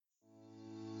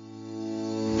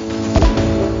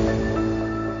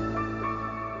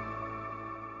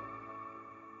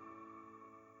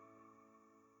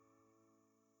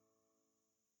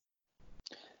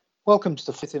Welcome to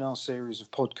the fifth in our series of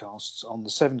podcasts on the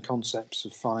 7 concepts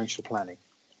of financial planning.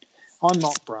 I'm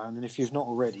Mark Brown, and if you've not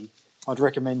already, I'd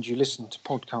recommend you listen to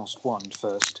podcast 1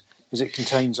 first, as it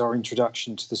contains our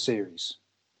introduction to the series.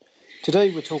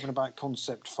 Today we're talking about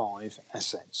concept 5,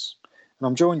 assets, and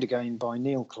I'm joined again by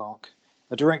Neil Clark,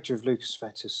 a director of Lucas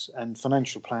Fettes and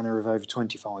financial planner of over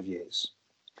 25 years.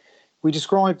 We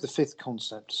describe the fifth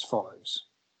concept as follows.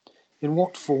 In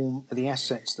what form are the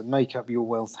assets that make up your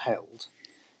wealth held?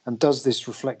 And does this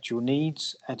reflect your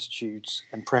needs, attitudes,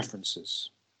 and preferences?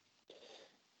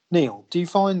 Neil, do you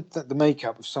find that the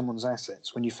makeup of someone's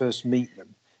assets when you first meet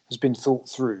them has been thought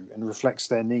through and reflects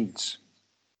their needs?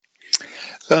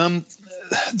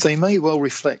 They may well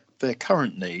reflect their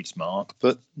current needs, Mark,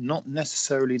 but not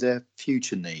necessarily their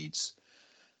future needs.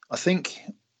 I think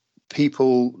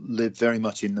people live very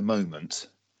much in the moment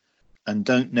and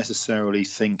don't necessarily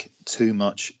think too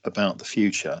much about the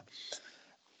future.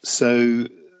 So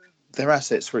their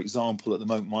assets, for example, at the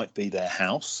moment might be their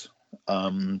house,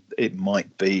 it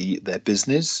might be their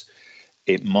business,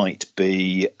 it might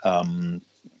be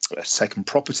second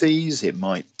properties, it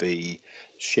might be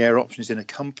share options in a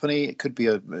company, it could be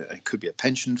a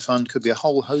pension fund, could be a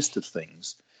whole host of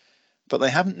things. But they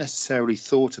haven't necessarily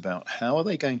thought about how are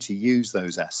they going to use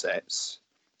those assets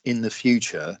in the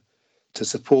future to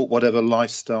support whatever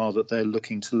lifestyle that they're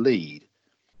looking to lead.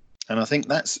 And I think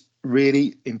that's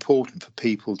really important for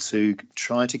people to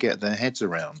try to get their heads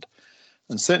around.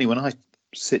 And certainly when I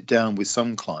sit down with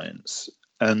some clients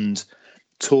and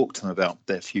talk to them about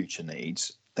their future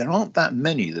needs, there aren't that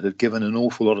many that have given an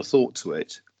awful lot of thought to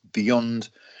it beyond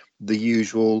the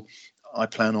usual, I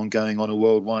plan on going on a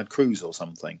worldwide cruise or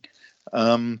something.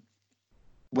 When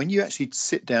you actually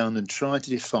sit down and try to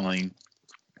define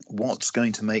what's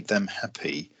going to make them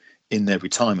happy in their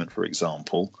retirement, for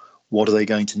example, what are they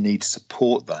going to need to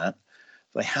support that?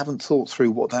 They haven't thought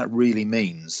through what that really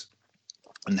means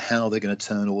and how they're going to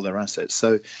turn all their assets.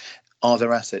 So are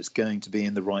their assets going to be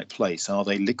in the right place? Are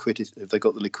they liquid? Have they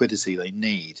got the liquidity they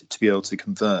need to be able to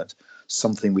convert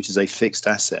something which is a fixed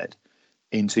asset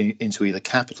into either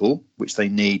capital, which they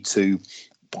need to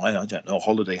buy, I don't know, a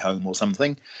holiday home or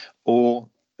something, or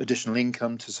additional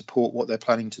income to support what they're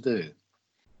planning to do?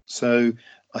 So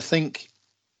I think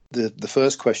the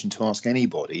first question to ask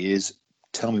anybody is,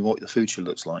 tell me what the future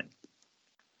looks like.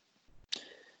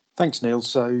 Thanks, Neil.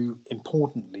 So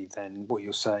importantly then, what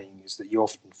you're saying is that you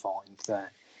often find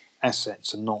that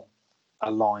assets are not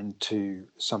aligned to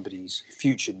somebody's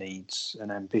future needs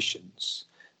and ambitions,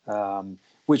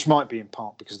 which might be in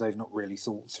part because they've not really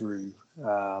thought through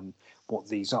what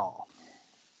these are.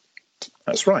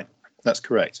 That's right. That's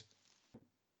correct.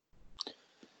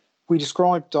 We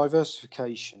describe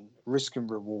diversification, risk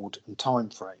and reward, and time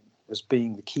frame as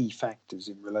being the key factors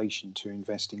in relation to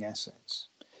investing assets.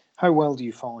 How well do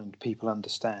you find people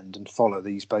understand and follow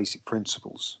these basic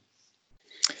principles?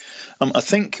 I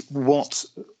think what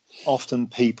often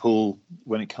people,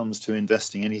 when it comes to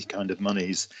investing any kind of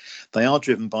monies, they are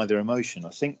driven by their emotion. I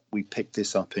think we picked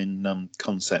this up in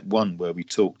concept 1, where we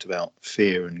talked about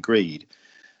fear and greed.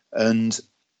 And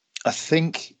I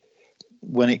think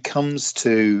when it comes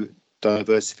to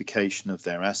diversification of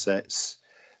their assets,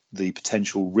 the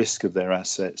potential risk of their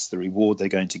assets, the reward they're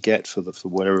going to get for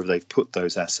wherever they've put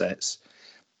those assets,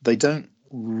 they don't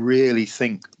really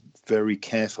think very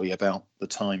carefully about the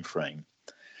time frame.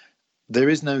 There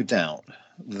is no doubt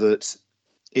that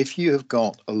if you have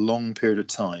got a long period of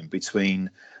time between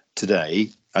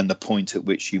today and the point at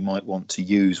which you might want to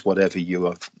use whatever you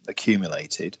have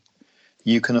accumulated,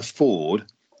 you can afford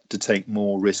to take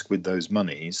more risk with those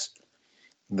monies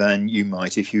than you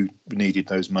might if you needed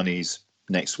those monies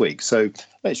next week. So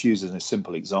let's use as a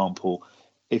simple example.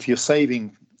 If you're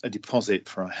saving a deposit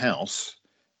for a house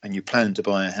and you plan to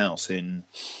buy a house in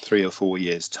 3 or 4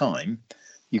 years' time,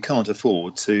 you can't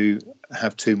afford to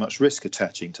have too much risk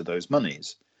attaching to those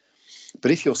monies.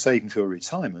 But if you're saving for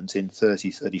retirement in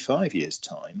 30, 35 years'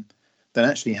 time, then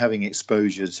actually having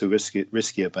exposure to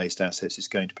riskier based assets is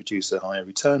going to produce a higher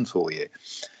return for you.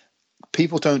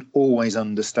 People don't always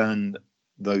understand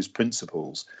those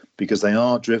principles because they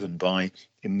are driven by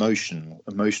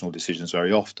emotional decisions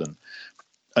very often.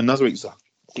 Another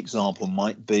example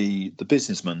might be the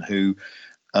businessman who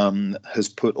has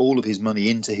put all of his money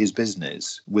into his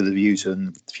business with a view to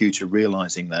in the future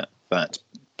realizing that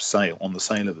sale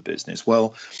of a business.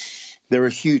 Well, there are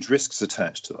huge risks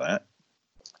attached to that,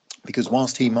 because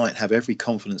whilst he might have every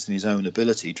confidence in his own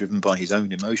ability, driven by his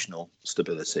own emotional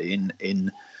stability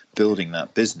in building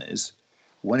that business,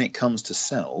 when it comes to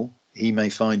sell, he may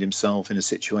find himself in a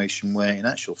situation where, in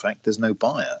actual fact, there's no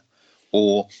buyer,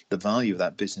 or the value of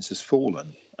that business has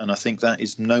fallen. And I think that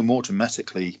is no more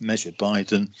dramatically measured by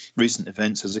than recent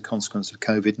events as a consequence of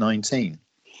COVID-19.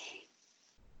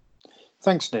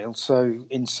 Thanks, Neil. So,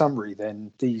 in summary,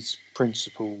 then, these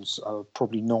principles are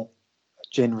probably not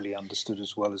generally understood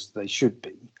as well as they should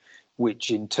be, which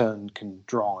in turn can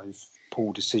drive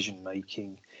poor decision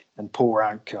making and poor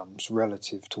outcomes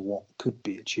relative to what could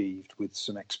be achieved with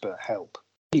some expert help.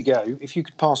 There you go. If you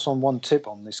could pass on one tip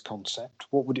on this concept,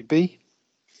 what would it be?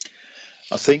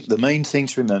 I think the main thing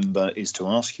to remember is to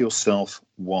ask yourself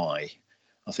why.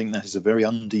 I think that is a very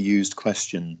underused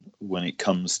question when it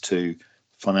comes to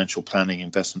financial planning,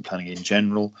 investment planning in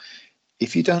general.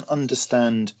 If you don't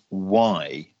understand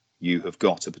why you have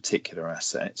got a particular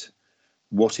asset,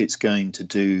 what it's going to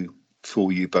do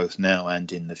for you both now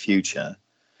and in the future,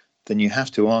 then you have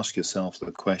to ask yourself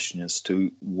the question as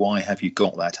to why have you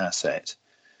got that asset,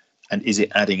 and is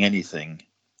it adding anything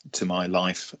to my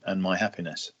life and my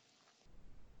happiness?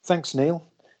 Thanks, Neil.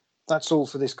 That's all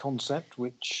for this concept,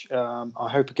 which I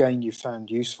hope again you found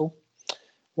useful.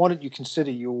 Why don't you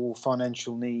consider your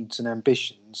financial needs and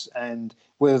ambitions and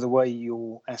whether the way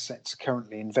your assets are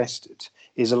currently invested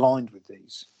is aligned with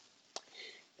these.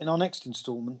 In our next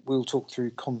instalment, we'll talk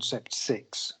through concept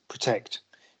 6, protect,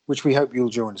 which we hope you'll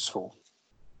join us for.